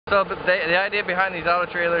So the idea behind these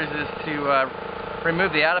auto trailers is to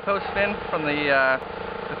remove the adipose fin from the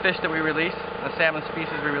fish that we release, the salmon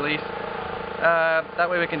species we release. That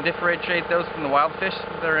way we can differentiate those from the wild fish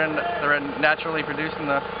that are naturally produced in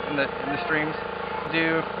the streams. We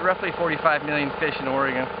do roughly 45 million fish in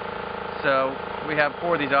Oregon. So we have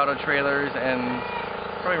 4 of these auto trailers and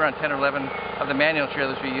probably around 10 or 11 of the manual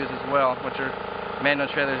trailers we use as well, which are manual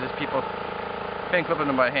trailers as people fin clipping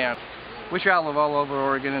them by hand. We travel all over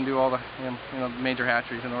Oregon and do all the major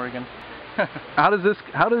hatcheries in Oregon. How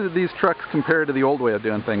do these trucks compare to the old way of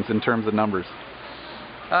doing things in terms of numbers?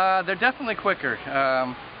 They're definitely quicker.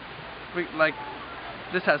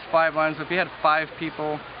 This has 5 lines. So if you had 5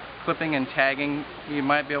 people clipping and tagging, you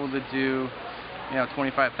might be able to do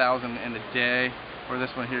 25,000 in a day. For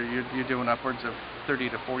this one here, you're doing upwards of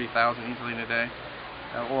 30 to 40,000 easily in a day,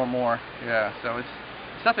 or more. Yeah, so it's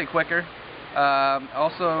definitely quicker.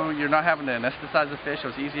 Also, you're not having to anesthetize the fish, so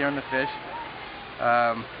it's easier on the fish.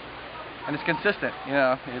 And it's consistent.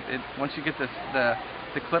 Once you get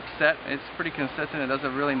the clip set, it's pretty consistent. It does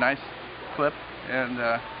a really nice clip, and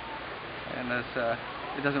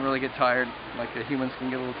it doesn't really get tired like humans can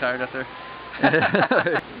get a little tired out there.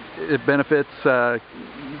 It benefits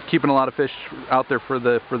keeping a lot of fish out there for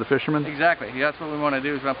the fishermen. Exactly. That's what we want to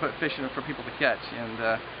do, is we want to put fish in for people to catch,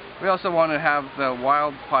 and we also want to have the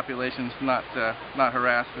wild populations not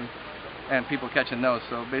harassed and people catching those.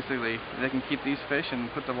 So basically, they can keep these fish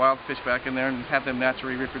and put the wild fish back in there and have them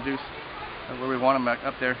naturally reproduce where we want them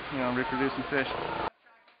up there, reproducing fish.